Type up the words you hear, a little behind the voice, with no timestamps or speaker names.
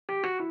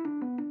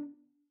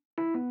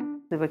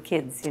We were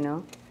kids, you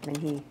know, when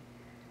he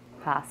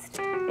passed.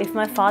 If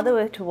my father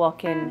were to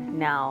walk in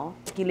now,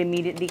 he'll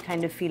immediately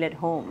kind of feel at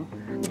home.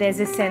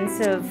 There's a sense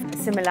of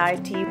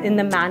similarity in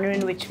the manner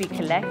in which we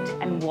collect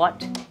and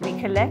what we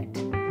collect.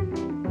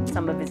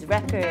 Some of his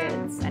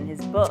records and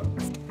his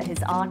books, and his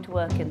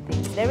artwork and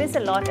things. There is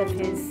a lot of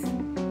his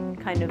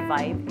kind of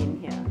vibe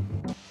in here.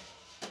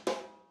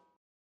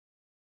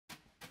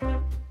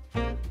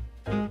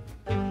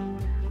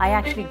 I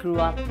actually grew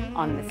up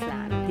on this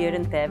land, here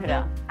in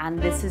Tevra,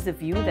 and this is the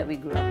view that we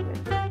grew up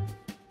with.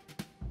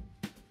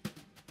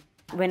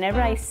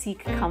 Whenever I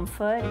seek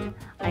comfort,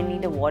 I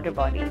need a water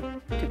body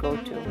to go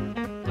to.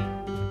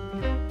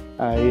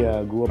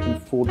 I grew up in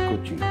Fort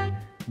Kochi.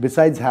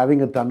 Besides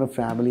having a ton of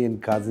family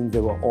and cousins,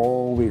 there were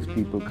always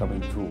people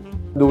coming through.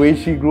 The way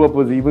she grew up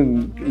was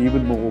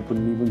even more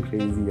open, even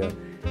crazier.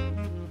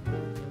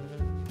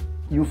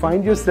 You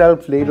find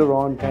yourself later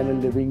on kind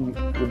of living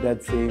with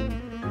that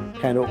same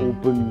kind of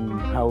open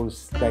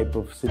house type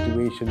of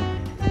situation.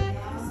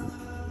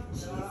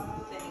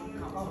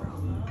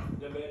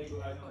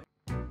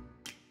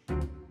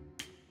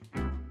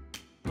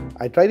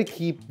 I try to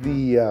keep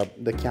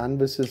the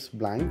canvases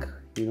blank,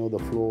 you know, the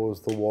floors,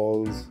 the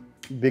walls,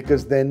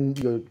 because then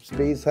your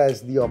space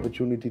has the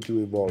opportunity to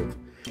evolve.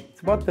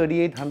 It's about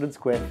 3,800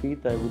 square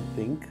feet, I would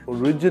think.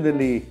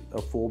 Originally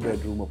a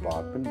 4-bedroom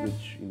apartment,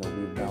 which, you know,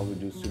 we've now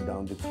reduced it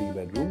down to 3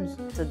 bedrooms.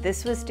 So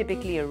this was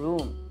typically a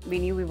room. We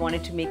knew we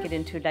wanted to make it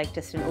into like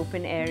just an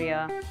open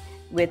area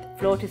with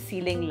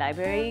floor-to-ceiling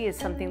library is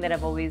something that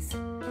I've always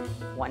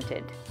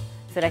wanted,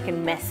 so that I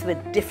can mess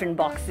with different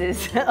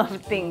boxes of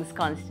things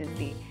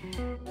constantly.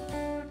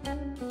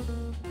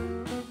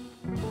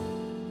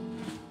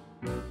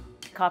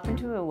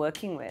 Carpenter we were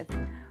working with,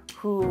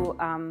 who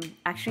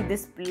actually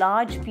this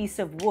large piece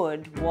of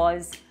wood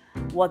was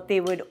what they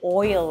would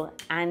oil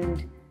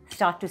and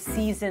start to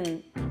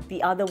season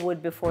the other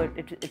wood before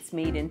it's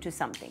made into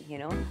something, you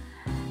know.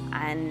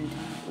 And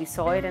we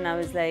saw it and I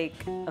was like,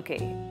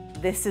 okay,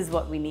 this is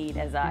what we need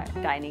as our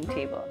dining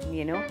table,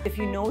 you know. If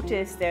you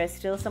notice, there are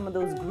still some of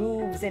those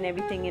grooves and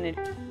everything in it.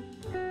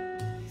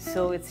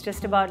 So it's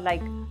just about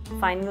like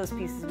finding those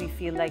pieces we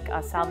feel like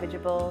are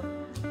salvageable.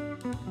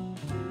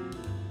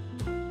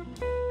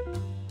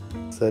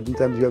 Certain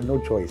times you have no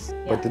choice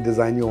but to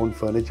design your own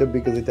furniture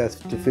because it has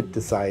to fit the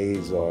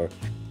size, or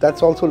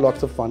that's also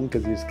lots of fun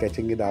because you're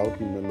sketching it out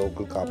and the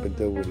local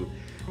carpenter will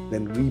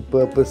then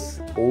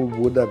repurpose old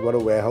wood. I've got a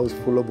warehouse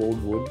full of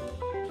old wood.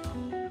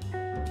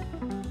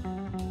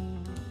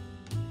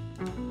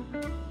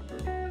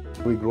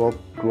 We grew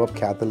up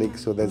Catholic,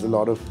 so there's a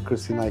lot of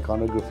Christian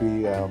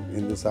iconography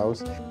in this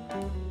house.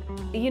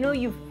 You know,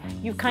 you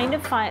kind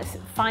of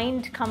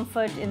find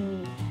comfort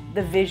in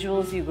the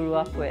visuals you grew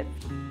up with.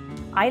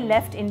 I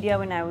left India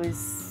when I was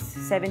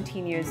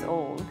 17 years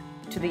old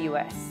to the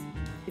US.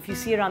 If you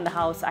see around the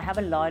house, I have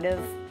a lot of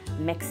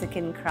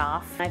Mexican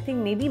craft. I think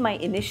maybe my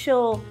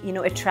initial, you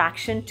know,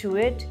 attraction to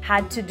it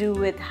had to do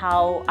with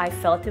how I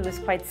felt it was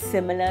quite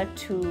similar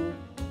to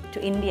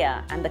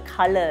India and the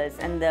colors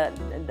and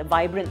the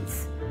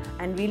vibrance.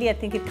 And really, I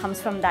think it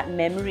comes from that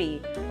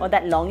memory or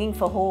that longing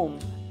for home.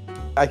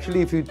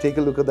 Actually, if you take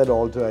a look at that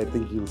altar, I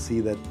think you'll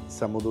see that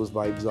some of those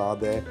vibes are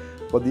there.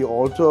 But the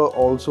altar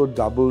also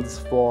doubles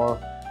for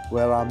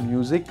where our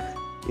music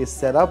is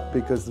set up,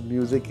 because the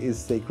music is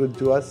sacred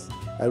to us.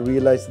 I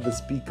realized that the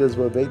speakers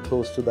were very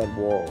close to that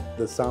wall.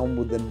 The sound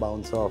would then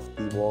bounce off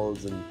the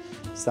walls and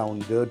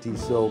sound dirty.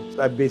 So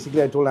I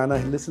told Annah,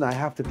 listen, I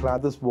have to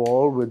clad this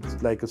wall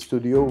with like a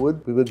studio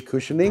wood with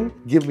cushioning.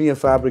 Give me a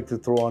fabric to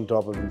throw on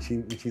top of it.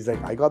 And she's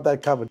like, I got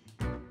that covered.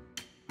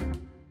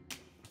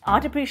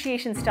 Art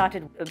appreciation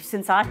started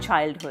since our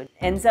childhood.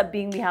 Ends up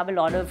being we have a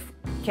lot of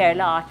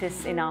Kerala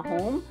artists in our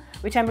home,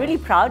 which I'm really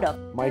proud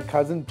of. My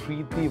cousin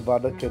Preeti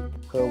Vadakat,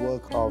 her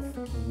work of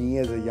me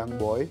as a young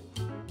boy.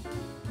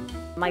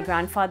 My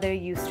grandfather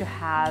used to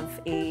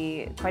have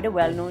quite a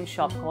well-known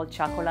shop called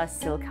Chakola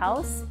Silk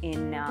House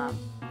in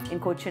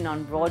Kochi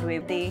on Broadway.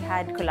 They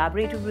had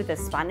collaborated with a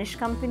Spanish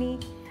company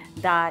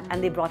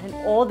and they brought in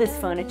all this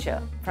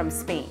furniture from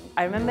Spain.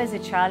 I remember as a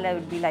child, I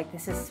would be like,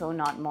 this is so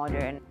not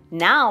modern.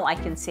 Now I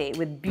can say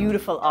with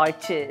beautiful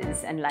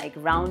arches and like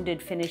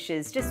rounded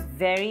finishes, just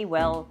very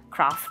well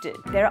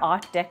crafted. They're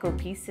art deco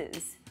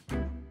pieces.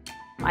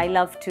 I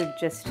love to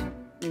just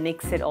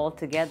mix it all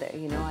together,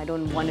 you know. I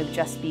don't want to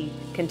just be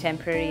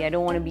contemporary. I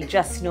don't want to be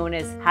just known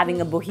as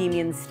having a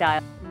bohemian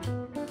style.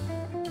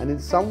 And in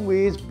some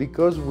ways,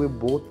 because we're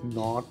both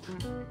not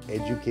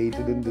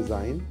educated in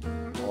design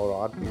or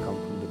art, we come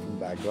from different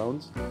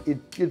backgrounds,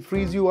 it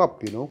frees you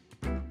up, you know.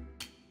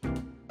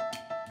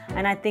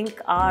 And I think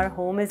our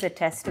home is a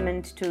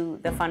testament to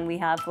the fun we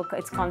have.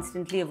 It's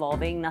constantly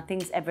evolving.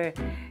 Nothing's ever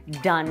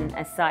done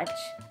as such,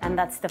 and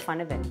that's the fun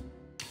of it.